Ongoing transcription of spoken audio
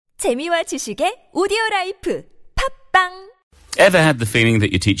재미와 지식의 오디오라이프 팝빵. Ever had the feeling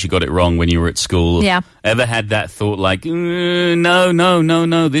that your teacher got it wrong when you were at school? Yeah. Ever had that thought like,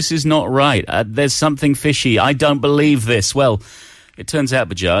 no, this is not right. There's something fishy. I don't believe this. Well, it turns out,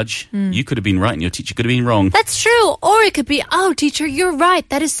 Bajaj, you could have been right and your teacher could have been wrong. That's true. Or it could be, oh, teacher, you're right.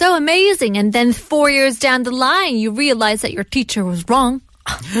 That is so amazing. And then 4 years down the line, you realize that your teacher was wrong.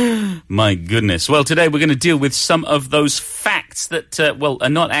 My goodness. Well, today we're going to deal with some of those facts that, are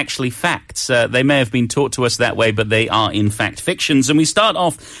not actually facts. They may have been taught to us that way, but they are in fact fictions. And we start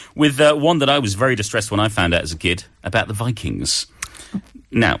off with one that I was very distressed when I found out as a kid, about the Vikings.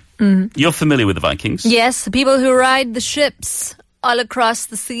 Now, you're familiar with the Vikings? Yes, the people who ride the ships all across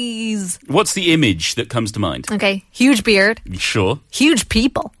the seas. What's the image that comes to mind? Okay, huge beard. Sure. Huge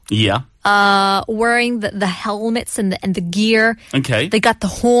people. Yeah. Wearing the helmets and the gear. Okay. They got the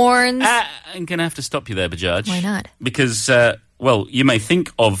horns. I'm going to have to stop you there, Bajaj. Why not? Because, you may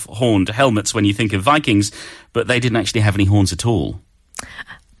think of horned helmets when you think of Vikings, but they didn't actually have any horns at all.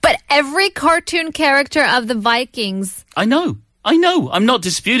 But every cartoon character of the Vikings... I know. I'm not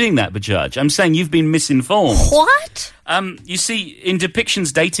disputing that, Bajaj. I'm saying you've been misinformed. What? You see, in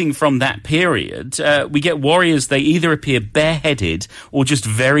depictions dating from that period, we get warriors, they either appear bareheaded or just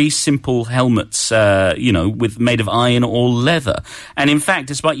very simple helmets, made of iron or leather. And in fact,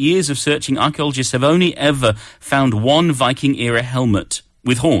 despite years of searching, archaeologists have only ever found one Viking-era helmet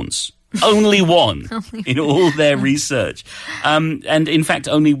with horns. Only one in all their research. And in fact,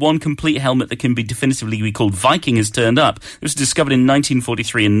 only one complete helmet that can be definitively be called Viking has turned up. It was discovered in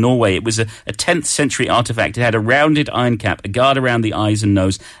 1943 in Norway. It was a 10th century artifact. It had a rounded iron cap, a guard around the eyes and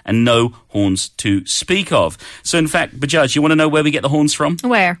nose, and no horns to speak of. So in fact, Bajaj, you want to know where we get the horns from?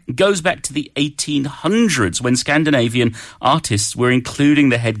 Where? It goes back to the 1800s when Scandinavian artists were including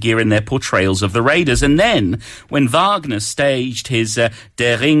the headgear in their portrayals of the raiders. And then when Wagner staged his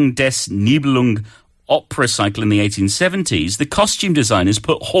Der Ring des Nibelung opera cycle in the 1870s, the costume designers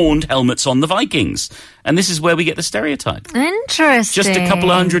put horned helmets on the Vikings. And this is where we get the stereotype. Interesting. Just a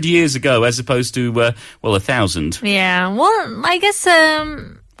couple of hundred years ago, as opposed to, 1,000. Yeah, well, I guess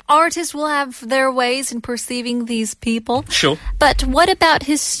artists will have their ways in perceiving these people. Sure. But what about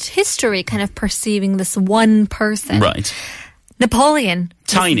his history, kind of perceiving this one person? Right. Napoleon.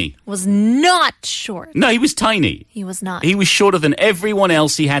 Tiny. Was not short. No, he was tiny. He was not. He was shorter than everyone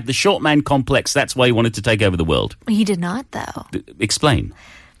else. He had the short man complex. That's why he wanted to take over the world. He did not, though. Explain.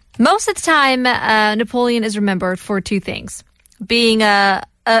 Most of the time, Napoleon is remembered for two things. Being a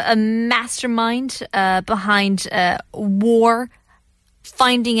mastermind behind war,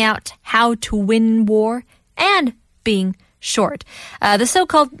 finding out how to win war, and being short. The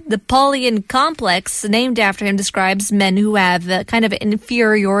so-called Napoleon complex, named after him, describes men who have kind of an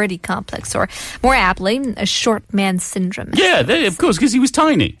inferiority complex, or more aptly, a short man syndrome. Yeah, of course, because he was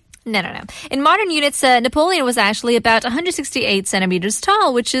tiny. No. In modern units, Napoleon was actually about 168 centimeters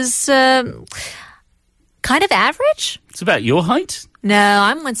tall, which is kind of average. It's about your height. No,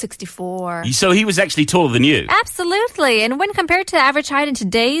 I'm 164. So he was actually taller than you. Absolutely. And when compared to the average height in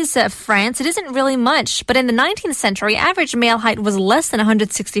today's France, it isn't really much. But in the 19th century, average male height was less than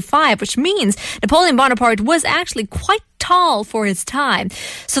 165, which means Napoleon Bonaparte was actually quite tall for his time.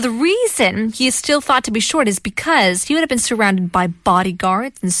 So the reason he is still thought to be short is because he would have been surrounded by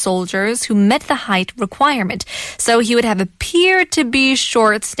bodyguards and soldiers who met the height requirement. So he would have appeared to be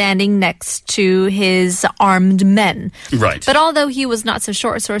short standing next to his armed men. Right. But although he was not so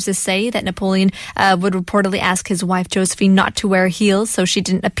short, sources say that Napoleon would reportedly ask his wife Josephine not to wear heels so she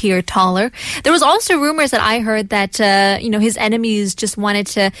didn't appear taller. There was also rumors that I heard that his enemies just wanted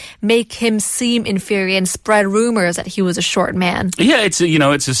to make him seem inferior and spread rumors that he was a short man. Yeah,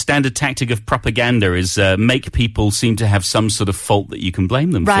 it's a standard tactic of propaganda is make people seem to have some sort of fault that you can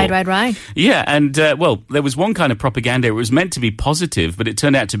blame them for. Right. Yeah, and there was one kind of propaganda. It was meant to be positive, but it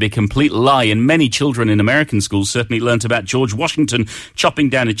turned out to be a complete lie. And many children in American schools certainly learnt about George Washington chopping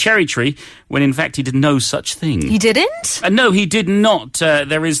down a cherry tree when in fact he did no such thing. He didn't? No, he did not.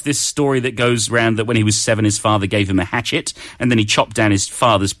 There is this story that goes around that when he was 7, his father gave him a hatchet, and then he chopped down his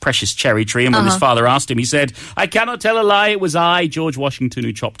father's precious cherry tree. And when his father asked him, he said, "I cannot tell a lie. It was I, George Washington,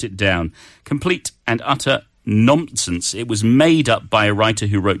 who chopped it down." Complete and utter nonsense. It was made up by a writer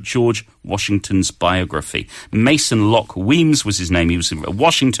who wrote George Washington's biography. Mason Locke Weems was his name. He was a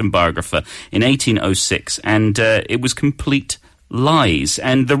Washington biographer in 1806, and it was complete lies.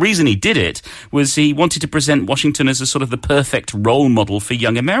 And the reason he did it was he wanted to present Washington as a sort of the perfect role model for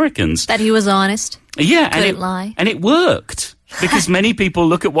young Americans. That he was honest. Yeah, Couldn't lie. And it worked. Because many people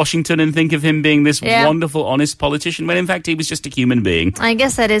look at Washington and think of him being this wonderful, honest politician, when in fact he was just a human being. I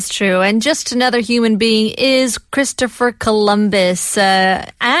guess that is true. And just another human being is Christopher Columbus.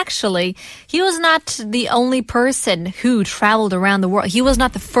 Actually, he was not the only person who traveled around the world. He was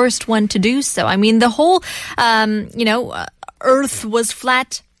not the first one to do so. I mean, the whole, Earth was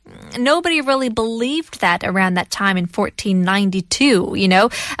flat. Nobody really believed that around that time in 1492,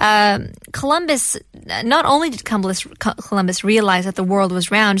 Columbus, not only did Columbus realize that the world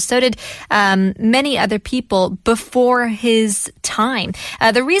was round, so did many other people before his time.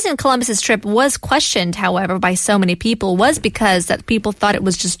 The reason Columbus's trip was questioned, however, by so many people was because that people thought it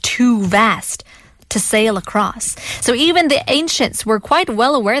was just too vast to sail across. So even the ancients were quite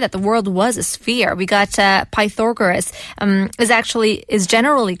well aware that the world was a sphere. We got Pythagoras is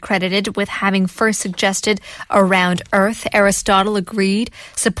generally credited with having first suggested a round Earth. Aristotle agreed,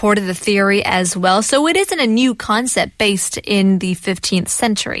 supported the theory as well. So it isn't a new concept based in the 15th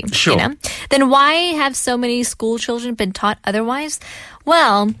century. Sure. Then why have so many school children been taught otherwise?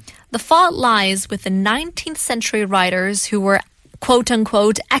 Well, the fault lies with the 19th century writers who were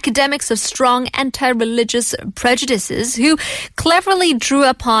quote-unquote academics of strong anti-religious prejudices who cleverly drew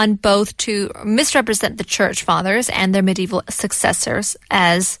upon both to misrepresent the church fathers and their medieval successors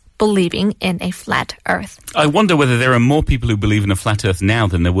as believing in a flat earth. I wonder whether there are more people who believe in a flat earth now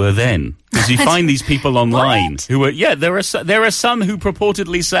than there were then. Because you find these people online who are, there are some who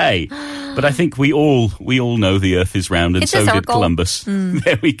purportedly say, but I think we all know the earth is round, and so did Columbus.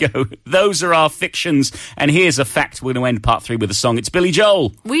 There we go. Those are our fictions. And here's a fact. We're going to end part 3 with a song. It's Billy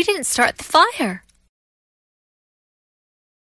Joel. We didn't start the fire.